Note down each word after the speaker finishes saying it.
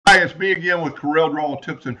Hi, it's me again with Corel Draw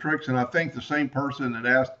Tips and Tricks, and I think the same person that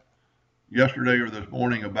asked yesterday or this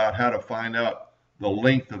morning about how to find out the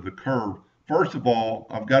length of the curve. First of all,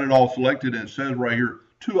 I've got it all selected, and it says right here,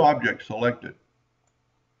 2 objects selected.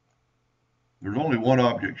 There's only 1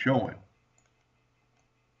 object showing.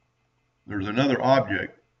 There's another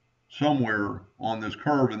object somewhere on this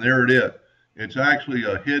curve, and there it is. It's actually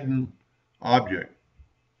a hidden object.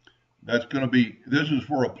 That's going to be, this is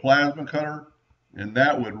for a plasma cutter, and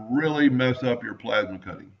that would really mess up your plasma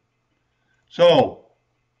cutting. So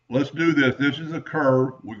let's do this. This is a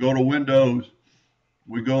curve. We go to Windows,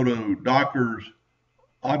 we go to Docker's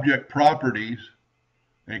Object Properties,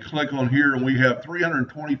 and click on here, and we have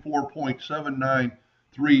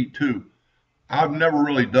 324.7932. I've never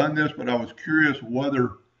really done this, but I was curious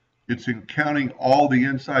whether it's in counting all the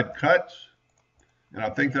inside cuts, and I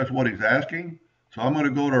think that's what he's asking. So I'm going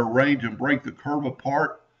to go to Arrange and break the curve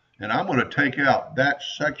apart, and I'm going to take out that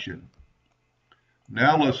section.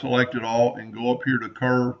 Now let's select it all and go up here to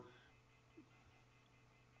curve.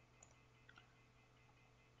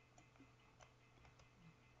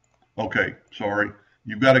 Okay, sorry.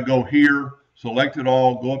 You've got to go here, select it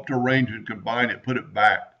all, go up to Arrange and combine it, put it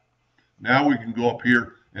back. Now we can go up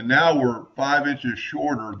here, and now we're 5 inches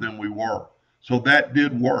shorter than we were. So that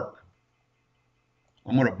did work.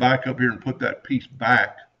 I'm going to back up here and put that piece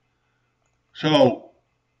back. So,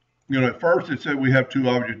 at first it said we have 2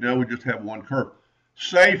 objects, now we just have 1 curve.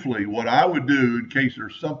 Safely, what I would do in case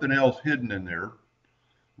there's something else hidden in there,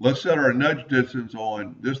 let's set our nudge distance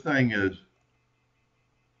on, this thing is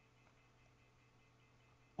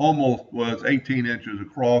was 18 inches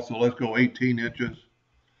across, so let's go 18 inches.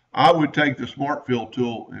 I would take the Smart Fill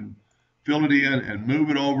tool and fill it in and move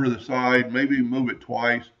it over to the side, maybe move it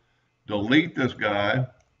twice, delete this guy.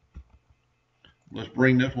 Let's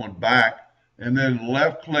bring this one back, and then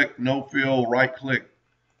left click, no fill, right click,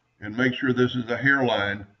 and make sure this is a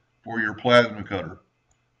hairline for your plasma cutter.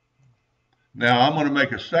 Now I'm going to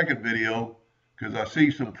make a second video because I see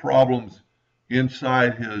some problems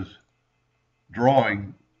inside his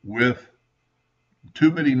drawing with too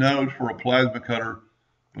many nodes for a plasma cutter,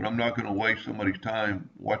 but I'm not going to waste somebody's time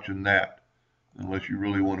watching that unless you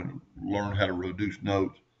really want to learn how to reduce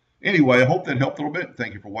nodes. Anyway, I hope that helped a little bit.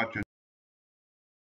 Thank you for watching.